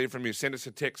 Absolutely love to hear from you. Send us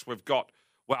a text. We've got,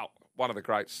 well, one of the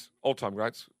greats, all-time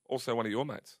greats, also one of your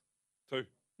mates, too.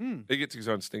 He gets his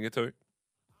own stinger, too.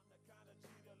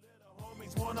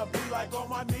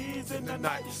 In the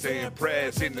night, saying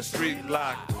prayers in the street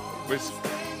like.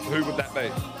 Who would that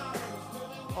be?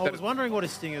 I was wondering what a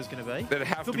stinger was going to be. That'd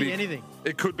have Could to be anything.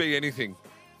 It could be anything.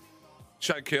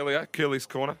 Shane Curley, Curley's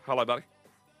Corner. Hello, buddy.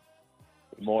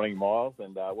 Good morning, Miles,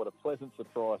 and what a pleasant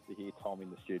surprise to hear Tom in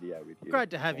the studio with you.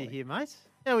 Great to have you here, mate.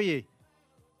 How are you?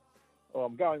 Oh,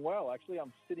 I'm going well, actually.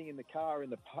 I'm sitting in the car in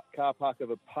the car park of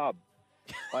a pub,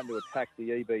 waiting to attack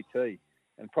the EBT,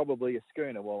 and probably a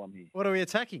schooner while I'm here. What are we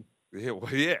attacking? Yeah,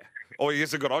 well, yeah. Oh, he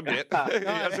hasn't got on yet. He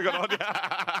hasn't got on yet.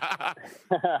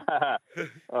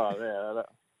 Oh, yeah.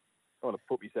 I want to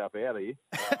put myself out of here.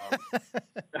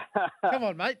 Come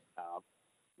on, mate.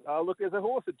 Look, there's a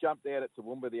horse that jumped out at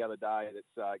Toowoomba the other day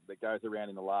that goes around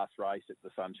in the last race at the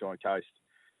Sunshine Coast.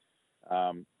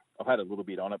 I've had a little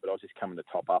bit on it, but I was just coming to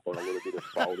top up on a little bit of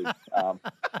folding.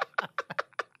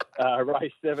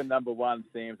 Race 7, number 1,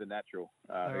 Sam's a Natural,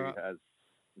 who has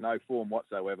no form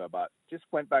whatsoever, but just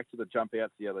went back to the jump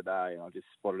outs the other day, and I just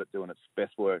spotted it doing its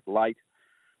best work late.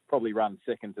 Probably run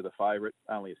second to the favourite,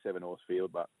 only a 7-horse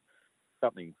field, but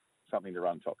something to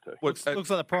run top to. Looks like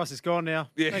the price is gone now.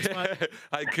 Yeah. Thanks, mate.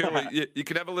 Hey, Curly, you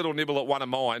can have a little nibble at one of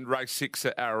mine. Race 6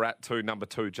 at Ararat 2, number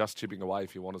 2, just chipping away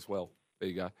if you want as well. There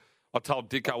you go. I told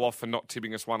Dicko off for not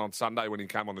tipping us one on Sunday when he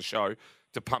came on the show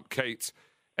to pump Keats,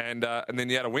 and then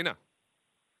you had a winner.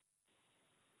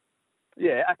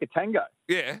 Yeah, Akatango.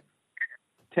 Yeah.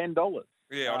 $10.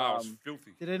 Yeah, I know. It was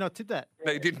filthy. Did he not tip that?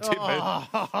 No, he didn't tip it.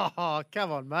 Oh,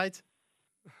 come on, mate.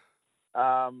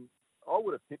 I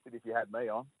would have tipped it if you had me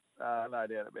on. No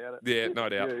doubt about it. Yeah, no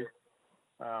doubt.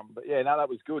 But yeah, no, that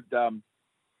was good. I've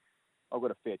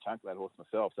got a fair chunk of that horse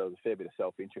myself, so there's a fair bit of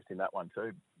self-interest in that one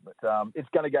too. But it's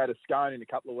going to go to Scone in a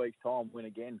couple of weeks' time. Win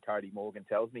again, Cody Morgan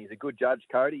tells me. He's a good judge,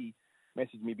 Cody. He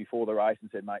messaged me before the race and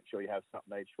said, make sure you have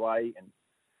something each way and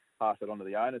pass it on to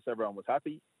the owners. Everyone was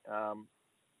happy.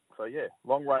 So yeah,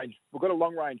 long range. We've got a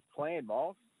long range plan,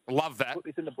 Miles. Love that. Put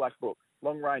this in the black book.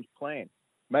 Long range plan.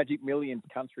 Magic Millions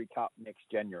Country Cup next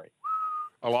January.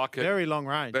 I like it. Very long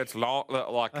range. That's long.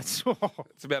 It's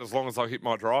about as long as I hit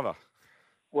my driver.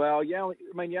 Well, yeah. I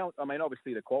mean,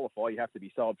 obviously to qualify, you have to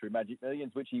be sold through Magic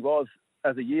Millions, which he was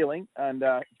as a yearling. And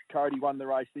Cody won the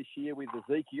race this year with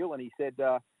Ezekiel, and he said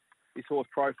this horse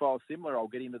profile is similar. I'll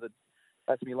get into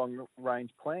that's my long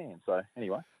range plan. So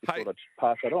anyway, thought I'd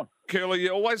pass that on. Curly, you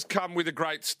always come with a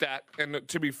great stat, and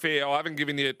to be fair, I haven't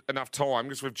given you enough time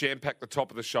because we've jam-packed the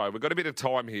top of the show. We've got a bit of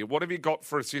time here. What have you got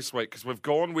for us this week? Because we've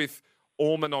gone with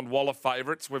Orman on Waller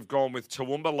favourites. We've gone with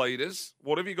Toowoomba leaders.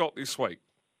 What have you got this week?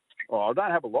 Oh, I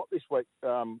don't have a lot this week.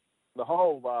 The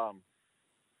whole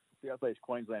South East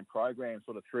Queensland program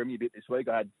sort of threw me a bit this week.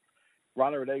 I had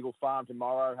Runner at Eagle Farm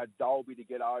tomorrow, had Dolby to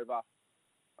get over,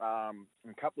 and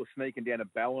a couple of sneaking down to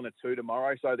Ballina too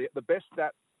tomorrow. So the best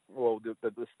stat, well, the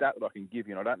stat that I can give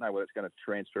you, and I don't know whether it's going to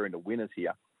transfer into winners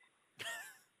here,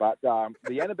 but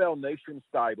the Annabelle Neesham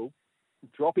stable,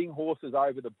 dropping horses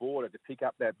over the border to pick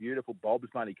up that beautiful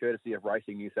Bob's money courtesy of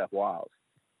Racing New South Wales.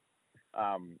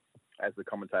 As the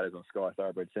commentators on Sky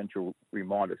Thoroughbred Central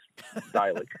remind us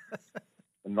daily,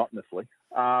 monotonously.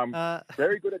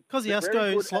 Very good at...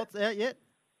 Kosciuszko slots out yet?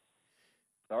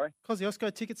 Sorry?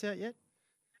 Kosciuszko tickets out yet?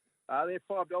 They're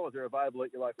 $5. They're available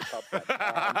at your local pub.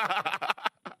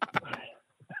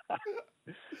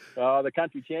 The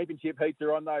country championship heats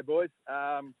are on though, boys.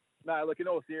 No, look, in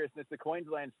all seriousness, the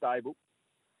Queensland stable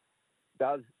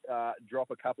does drop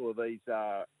a couple of these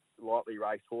lightly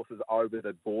raced horses over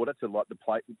the border to like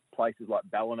the places like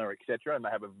Ballina, etc. And they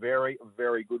have a very,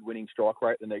 very good winning strike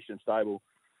rate. The Neesham stable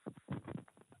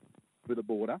over the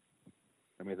border.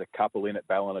 And there's a couple in at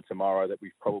Ballina tomorrow that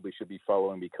we probably should be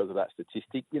following because of that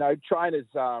statistic. You know, trainers,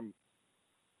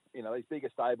 these bigger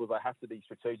stables, they have to be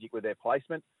strategic with their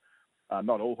placement.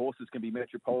 Not all horses can be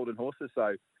metropolitan horses,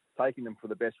 so taking them for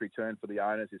the best return for the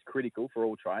owners is critical for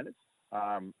all trainers.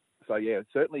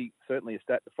 Certainly a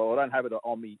stat to follow. I don't have it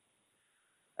on me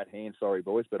at hand, sorry,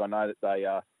 boys, but I know that they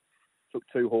took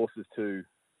 2 horses to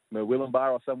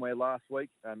Murwillumbah or somewhere last week,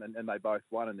 and they both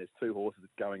won, and there's 2 horses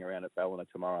going around at Ballina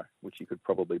tomorrow, which you could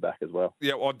probably back as well.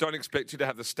 Yeah, well, I don't expect you to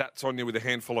have the stats on you with a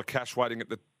handful of cash waiting at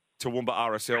the Toowoomba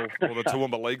RSL or the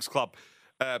Toowoomba Leagues Club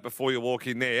before you walk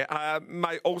in there.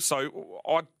 Mate, also,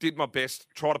 I did my best,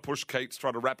 try to push Keats,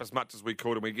 try to wrap as much as we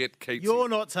could, and we get Keats. You're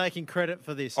not taking credit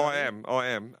for this. I am.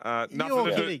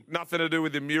 Nothing to do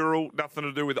with the mural, nothing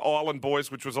to do with Island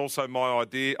Boys, which was also my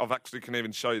idea. I've actually can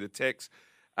even show you the text.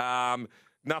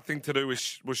 Nothing to do with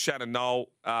Shannon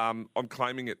Knoll. I'm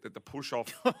claiming it that the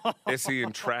push-off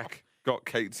SEN track got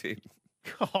Keats in.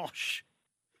 Gosh.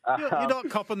 You're not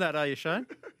copping that, are you, Shane?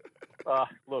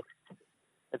 Look,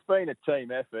 it's been a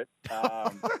team effort.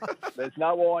 There's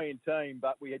no I in team,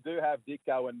 but we do have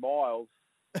Dicko and Miles,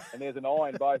 and there's an I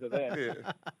in both of them.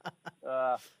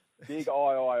 Yeah. Big I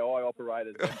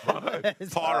operators.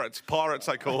 Pirates,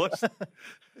 they call us.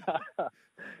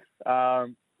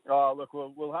 Look,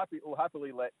 we'll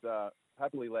happily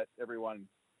let everyone,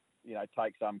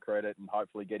 take some credit and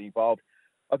hopefully get involved.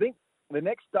 I think the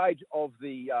next stage of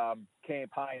the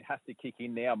campaign has to kick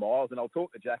in now, Miles, and I'll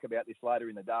talk to Jack about this later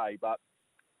in the day, but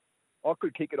I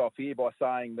could kick it off here by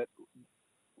saying that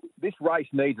this race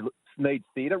needs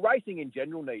theatre. Racing in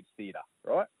general needs theatre,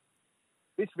 right?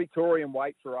 This Victorian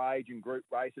wait for age and group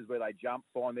races where they jump,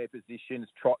 find their positions,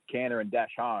 trot, canter and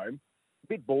dash home, a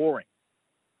bit boring.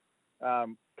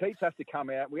 Keats has to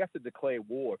come out. We have to declare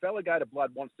war. If Alligator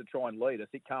Blood wants to try and lead us,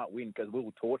 it can't win because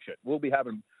we'll torch it. We'll be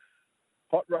having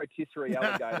hot rotisserie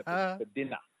alligator for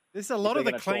dinner. There's a lot of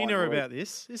the cleaner about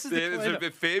this. There's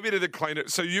a fair bit of the cleaner.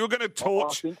 So you're going to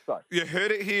torch. I think so. You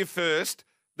heard it here first.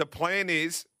 The plan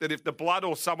is that if the Blood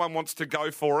or someone wants to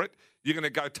go for it, you're going to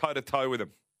go toe-to-toe with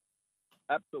them.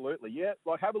 Absolutely, yeah.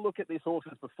 Like, have a look at this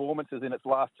horse's performances in its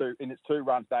 2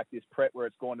 runs back this prep where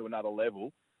it's gone to another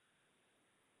level.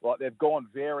 Like, they've gone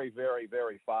very, very,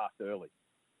 very fast early.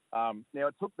 Now,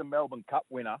 it took the Melbourne Cup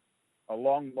winner a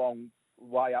long, long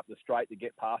way up the straight to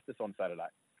get past us on Saturday.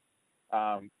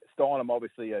 Steinem,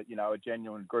 obviously, a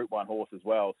genuine Group 1 horse as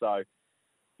well. So,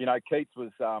 Keats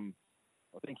was, I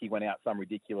think he went out some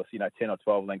ridiculous, 10 or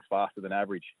 12 lengths faster than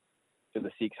average to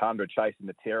the 600, chasing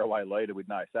the tearaway leader with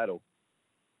no saddle.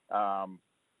 And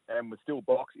was still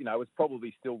was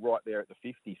probably still right there at the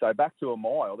 50. So back to a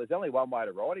mile. There's only one way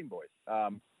to ride him, boys.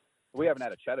 We haven't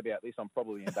had a chat about this. I'm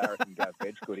probably embarrassing Gav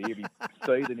Bedgood here. If he's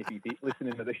seasoned, if he's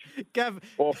listening to this. Gav.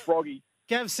 Or Froggy.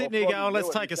 Gav's sitting here going, let's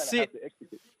take a sit.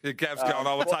 Yeah, Gav's going,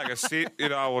 we'll take a sit.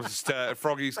 Or just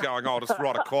Froggy's going, I'll just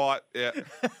write a quiet. Yeah.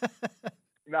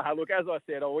 No, look, as I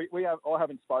said, I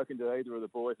haven't spoken to either of the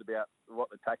boys about what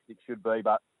the tactics should be,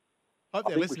 but I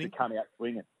think we should come out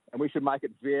swinging. And we should make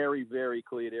it very, very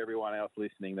clear to everyone else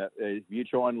listening that if you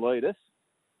try and lead us,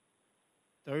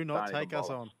 do not take us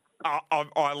on.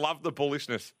 I love the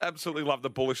bullishness. Absolutely love the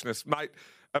bullishness. Mate,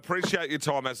 appreciate your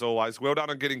time as always. Well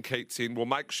done on getting Keats in. We'll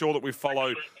make sure that we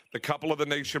follow the couple of the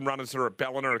Nisham runners that are at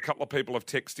Ballina. A couple of people have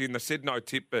texted in. They said no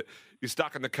tip, but you're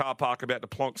stuck in the car park about to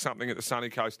plonk something at the sunny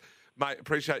coast. Mate,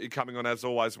 appreciate you coming on as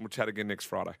always, and we'll chat again next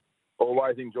Friday.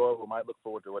 Always enjoyable, mate. Look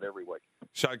forward to it every week.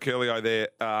 Shane Curlio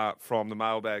there from the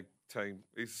Mailbag team.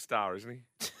 He's a star, isn't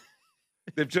he?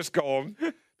 They've just gone.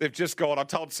 I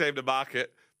told Sam to mark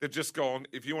it. They've just gone,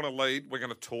 if you want to lead, we're going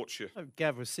to torch you. Oh,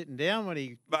 Gav was sitting down when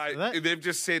he... Mate, they've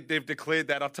just said, they've declared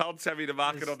that. I told Sammy to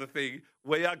mark it on the thing.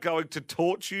 We are going to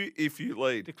torch you if you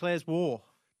lead. Declares war.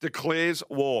 Declares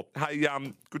war. Hey,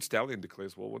 good stallion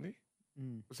declares war, wasn't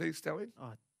he? Was he a stallion?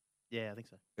 Oh, yeah, I think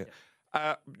so.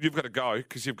 Yeah. You've got to go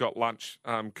because you've got lunch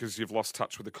because you've lost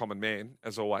touch with the common man,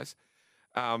 as always.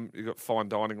 You've got fine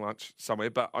dining lunch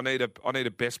somewhere. But I need a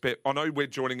best bet. I know we're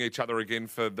joining each other again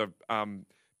for the...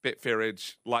 Betfair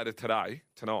Edge later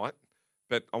tonight,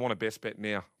 but I want a best bet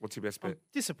now. What's your best bet? I'm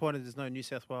disappointed there's no New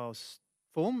South Wales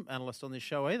form analyst on this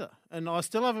show either, and I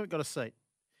still haven't got a seat.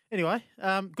 Anyway,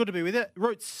 good to be with you.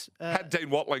 Roots. Had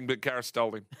Dean Watling, but Gareth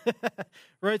stole him.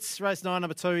 Roots, race 9,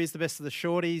 number 2, is the best of the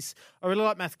shorties. I really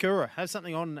like Mathkura. Have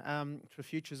something on for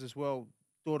futures as well.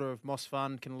 Daughter of Moss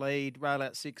Fun, can lead, rail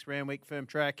out 6, round week, firm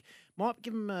track. Might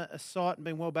give him a sight and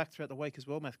been well back throughout the week as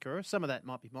well, Mathkura. Some of that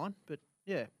might be mine, but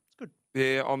yeah. Good.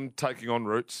 Yeah, I'm taking on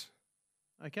Roots.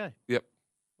 Okay. Yep.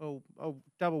 Well,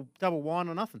 double wine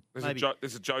or nothing. There's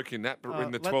a joke in that, but we're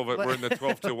in the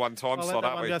 12 to 1 time slot,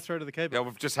 aren't we? Go through to the keeper. Yeah,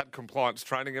 we've just had compliance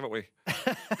training, haven't we?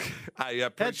 Hey,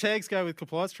 how'd tags go with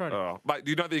compliance training? Oh, mate, do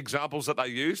you know the examples that they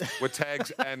used were tags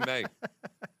and me?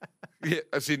 Yeah,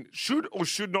 as in should or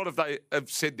should not have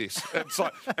said this. And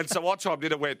so I chimed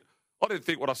in and went, I didn't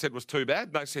think what I said was too bad.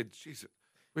 And they said, geez,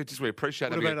 we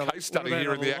appreciate having a case study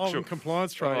here in the actual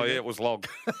compliance training. Oh yeah, it was long.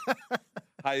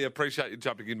 Hey, appreciate you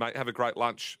jumping in, mate. Have a great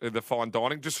lunch in the fine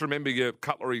dining. Just remember your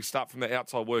cutlery start from the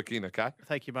outside work in, okay?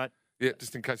 Thank you, mate. Yeah,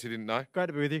 just in case you didn't know. Great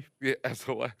to be with you. Yeah, as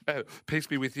always. Peace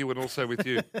be with you and also with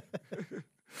you.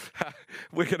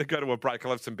 We're going to go to a break.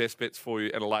 I'll have some best bets for you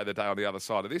and a lay the day on the other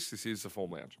side of this. This is the Form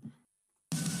Lounge.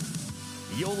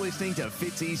 You're listening to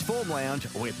Fitzy's Form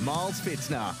Lounge with Miles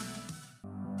Fitzner.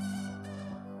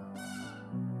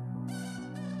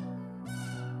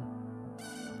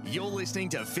 You're listening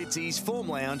to Fitzy's Form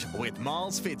Lounge with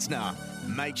Miles Fitzner.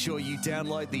 Make sure you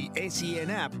download the SEN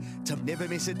app to never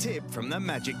miss a tip from the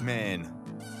Magic Man.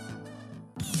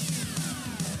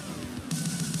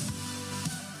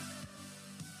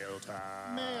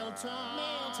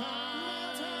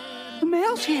 The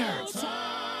mail's here.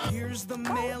 Here's the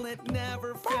mail, it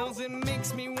never fails. It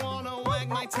makes me want to wag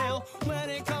my tail. When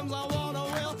it comes, I want to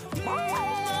will.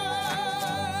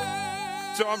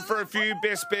 Time for a few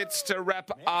best bets to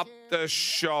wrap up the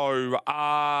show.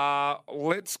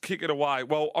 Let's kick it away.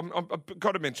 Well, I've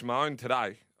got to mention my own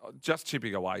today. Just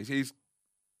chipping away.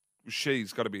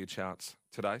 She's got to be a chance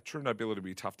today. True Nobility will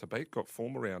be tough to beat. Got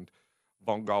form around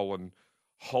Vongol and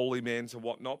Holy Mans and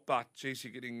whatnot. But, geez,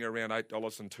 you're getting around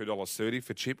 $8 and $2.30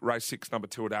 for chip. Race 6, number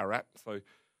 2 at Ararat. So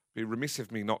be remiss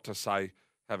of me not to say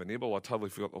have a nibble. I totally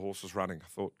forgot the horse was running. I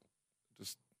thought it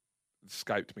just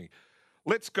escaped me.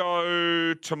 Let's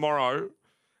go tomorrow.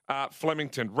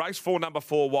 Flemington. Race 4, number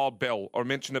 4, Wild Bell. I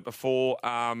mentioned it before.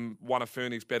 One of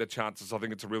Fernie's better chances. I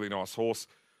think it's a really nice horse.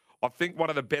 I think one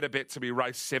of the better bets will be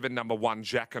race 7, number 1,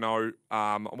 Jacquinot.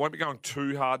 I won't be going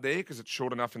too hard there because it's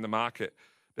short enough in the market.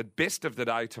 But best of the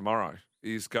day tomorrow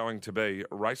is going to be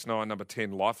race 9, number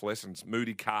 10, Life Lessons,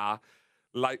 Moody Car,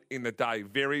 late in the day.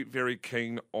 Very, very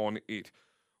keen on it.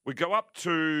 We go up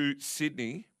to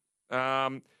Sydney.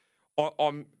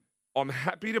 I'm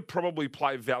happy to probably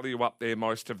play value up there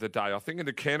most of the day. I think in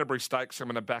the Canterbury Stakes, I'm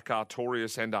going to back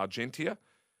Artorias and Argentia.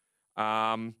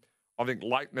 I think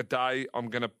late in the day, I'm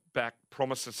going to back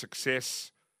Promise of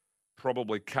Success,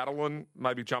 probably Catalan,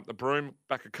 maybe Jump the Broom,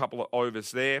 back a couple of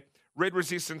overs there. Red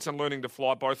Resistance and Learning to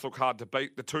Fly both look hard to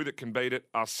beat. The two that can beat it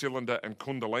are Cylinder and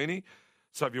Kundalini.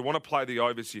 So if you want to play the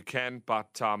overs, you can,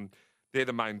 but they're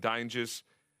the main dangers.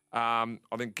 I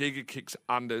think Giga kicks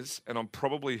unders, and I'm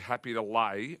probably happy to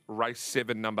lay race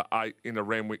 7, number 8 in the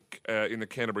Randwick, in the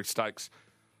Canterbury Stakes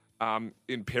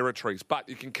in Peritrees. But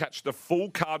you can catch the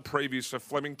full card previews for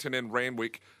Flemington and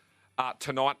Randwick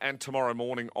tonight and tomorrow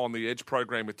morning on the Edge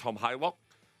program with Tom Haylock.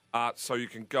 So you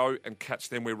can go and catch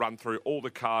them. We run through all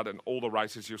the card and all the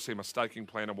races. You'll see my staking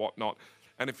plan and whatnot.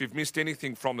 And if you've missed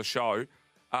anything from the show,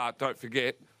 don't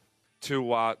forget to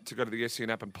go to the SEN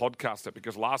app and podcast it,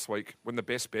 because last week, when the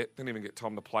best bet, didn't even get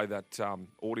time to play that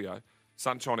audio,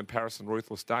 Sunshine in Paris and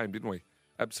Ruthless Dame, didn't we?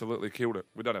 Absolutely killed it.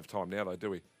 We don't have time now, though,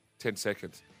 do we? 10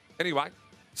 seconds. Anyway,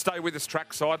 stay with us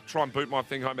trackside. Try and boot my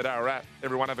thing home at Ararat.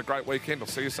 Everyone have a great weekend. I'll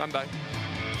see you Sunday.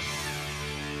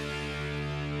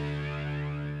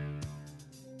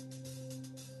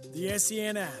 The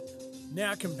SEN app,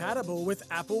 now compatible with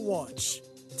Apple Watch.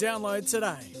 Download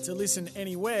today to listen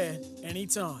anywhere,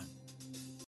 anytime.